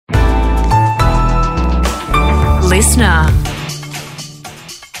listener.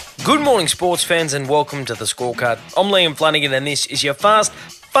 Good morning, sports fans, and welcome to The Scorecard. I'm Liam Flanagan, and this is your fast,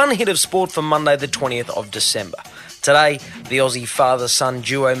 fun hit of sport for Monday, the 20th of December. Today, the Aussie father-son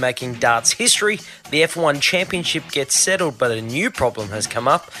duo making darts history, the F1 Championship gets settled but a new problem has come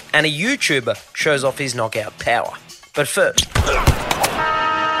up, and a YouTuber shows off his knockout power. But first,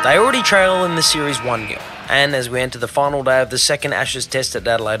 they already trail in the series 1-0, and as we enter the final day of the second Ashes Test at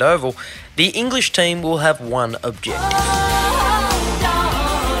Adelaide Oval, the English team will have one objective.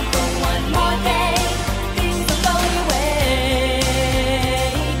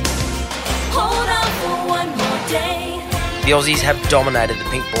 The Aussies have dominated the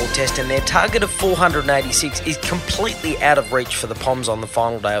pink ball test, and their target of 486 is completely out of reach for the Poms on the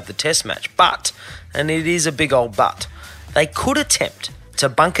final day of the test match. But, and it is a big old but, they could attempt to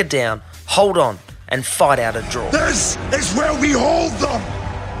bunker down, hold on, and fight out a draw. This is where we hold them!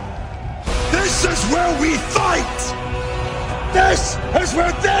 This is where we fight! This is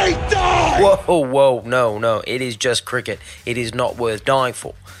where they die! Whoa, no, it is just cricket. It is not worth dying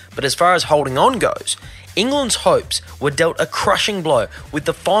for. But as far as holding on goes, England's hopes were dealt a crushing blow with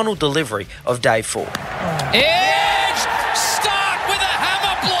the final delivery of Dave Ford. Edge! Stark with a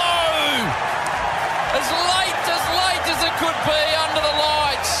hammer blow! As late as it could be under the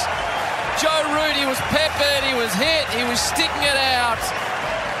lights. Joe Root, he was peppered, he was hit, he was sticking it out.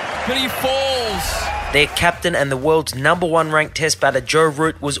 But he falls. Their captain and the world's number one ranked test batter Joe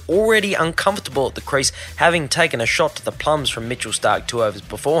Root was already uncomfortable at the crease, having taken a shot to the plums from Mitchell Starc 2 overs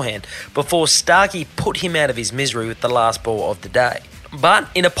beforehand, before Starkey put him out of his misery with the last ball of the day. But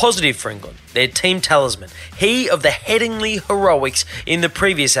in a positive for England, their team talisman, he of the Headingley heroics in the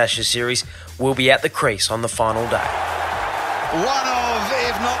previous Ashes series, will be at the crease on the final day. One of,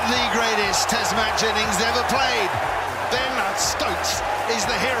 if not the greatest test match innings ever played. Ben Stokes is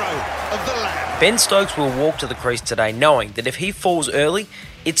the hero of the land. Ben Stokes will walk to the crease today knowing that if he falls early,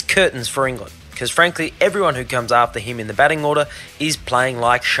 it's curtains for England. Because frankly, everyone who comes after him in the batting order is playing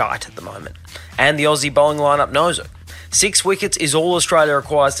like shite at the moment. And the Aussie bowling lineup knows it. 6 wickets is all Australia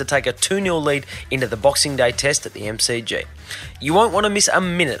requires to take a 2-0 lead into the Boxing Day test at the MCG. You won't want to miss a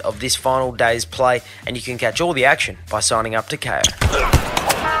minute of this final day's play, and you can catch all the action by signing up to KO.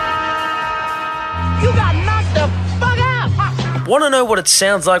 You got knocked the fuck out! Want to know what it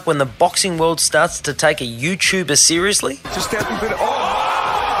sounds like when the boxing world starts to take a YouTuber seriously? Just step into the...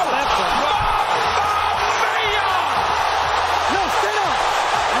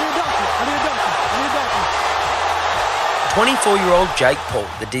 24-year-old Jake Paul,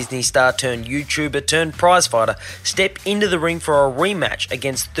 the Disney star turned YouTuber turned prizefighter, stepped into the ring for a rematch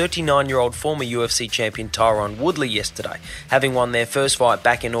against 39-year-old former UFC champion Tyron Woodley yesterday, having won their first fight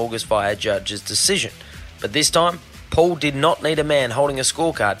back in August via judge's decision. But this time, Paul did not need a man holding a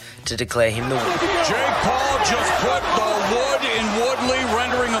scorecard to declare him the winner. Jake Paul just put the wood in Woodley,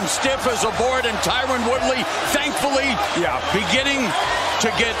 rendering him stiff as a board, and Tyron Woodley, thankfully, beginning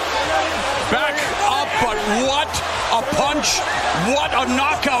to get back up, but what a punch, what a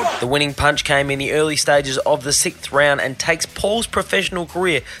knockout. The winning punch came in the early stages of the 6th round and takes Paul's professional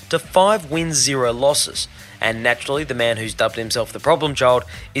career to 5 wins, 0 losses. And naturally, the man who's dubbed himself the problem child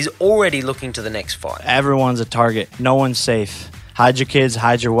is already looking to the next fight. Everyone's a target. No one's safe. Hide your kids,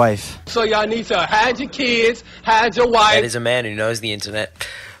 hide your wife. So y'all need to hide your kids, hide your wife. That is a man who knows the internet.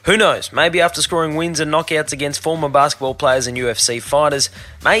 Who knows, maybe after scoring wins and knockouts against former basketball players and UFC fighters,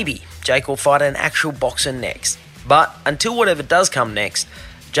 maybe Jake will fight an actual boxer next. But until whatever does come next,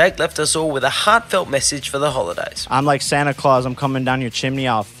 Jake left us all with a heartfelt message for the holidays. I'm like Santa Claus. I'm coming down your chimney.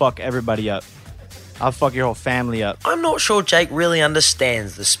 I'll fuck everybody up. I'll fuck your whole family up. I'm not sure Jake really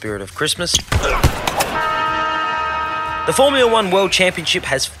understands the spirit of Christmas. The Formula One World Championship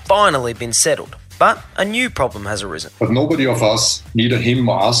has finally been settled, but a new problem has arisen. But nobody of us, neither him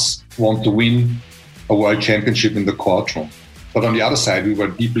or us, want to win a world championship in the courtroom. But on the other side, we were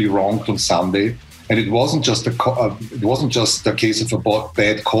deeply wronged on Sunday, and it wasn't just a case of a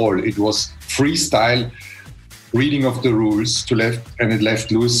bad call. It was freestyle reading of the rules and it left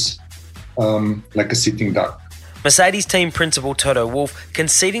loose like a sitting duck. Mercedes team principal Toto Wolff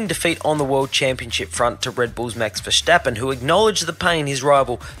conceding defeat on the World Championship front to Red Bull's Max Verstappen, who acknowledged the pain his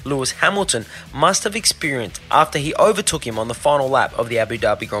rival Lewis Hamilton must have experienced after he overtook him on the final lap of the Abu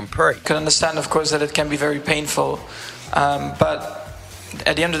Dhabi Grand Prix. I can understand, of course, that it can be very painful, but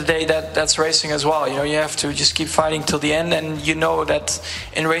at the end of the day, that's racing as well. You know, you have to just keep fighting till the end, and you know that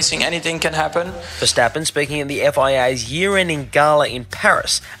in racing anything can happen. Verstappen speaking at the FIA's year-ending gala in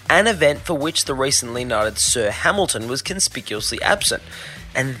Paris, an event for which the recently knighted Sir Hamilton was conspicuously absent.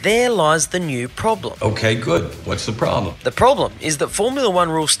 And there lies the new problem. Okay, good. What's the problem? The problem is that Formula One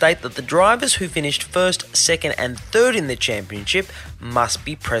rules state that the drivers who finished first, second and third in the championship must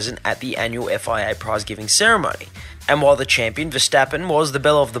be present at the annual FIA prize-giving ceremony. And while the champion, Verstappen, was the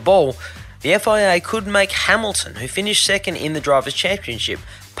belle of the ball, the FIA could make Hamilton, who finished second in the Drivers' Championship,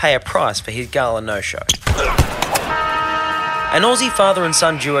 pay a price for his gala no-show. An Aussie father and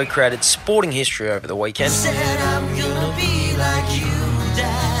son duo created sporting history over the weekend.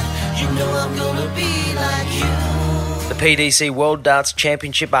 The PDC World Darts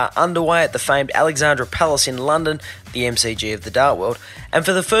Championship are underway at the famed Alexandra Palace in London, the MCG of the dart world, and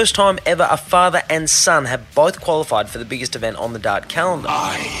for the first time ever, a father and son have both qualified for the biggest event on the dart calendar.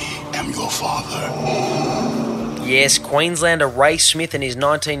 I am your father. Yes, Queenslander Ray Smith and his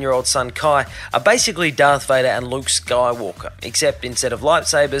 19-year-old son Kai are basically Darth Vader and Luke Skywalker, except instead of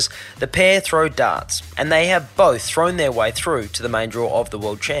lightsabers, the pair throw darts, and they have both thrown their way through to the main draw of the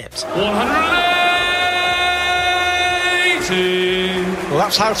World Champs. 180! Well,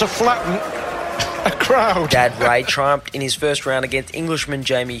 that's how to flatten a crowd. Dad Ray triumphed in his first round against Englishman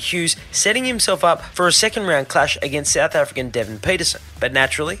Jamie Hughes, setting himself up for a second round clash against South African Devin Peterson. But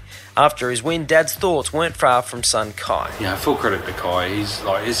naturally, after his win, Dad's thoughts weren't far from son Kai. Yeah, full credit to Kai.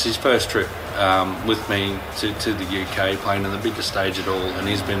 It's his first trip with me to the UK, playing on the biggest stage at all, and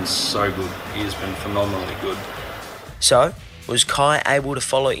he's been so good. He has been phenomenally good. So, was Kai able to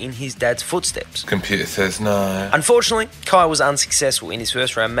follow in his dad's footsteps? Computer says no. Unfortunately, Kai was unsuccessful in his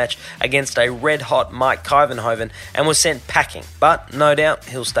first round match against a red-hot Mike Kyvenhoven and was sent packing. But no doubt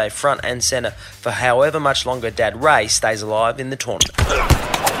he'll stay front and centre for however much longer Dad Ray stays alive in the tournament.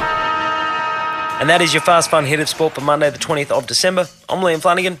 And that is your Fast Fun Hit of Sport for Monday the 20th of December. I'm Liam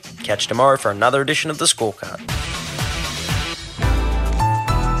Flanagan. Catch you tomorrow for another edition of The Scorecard.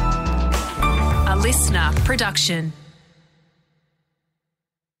 A listener production.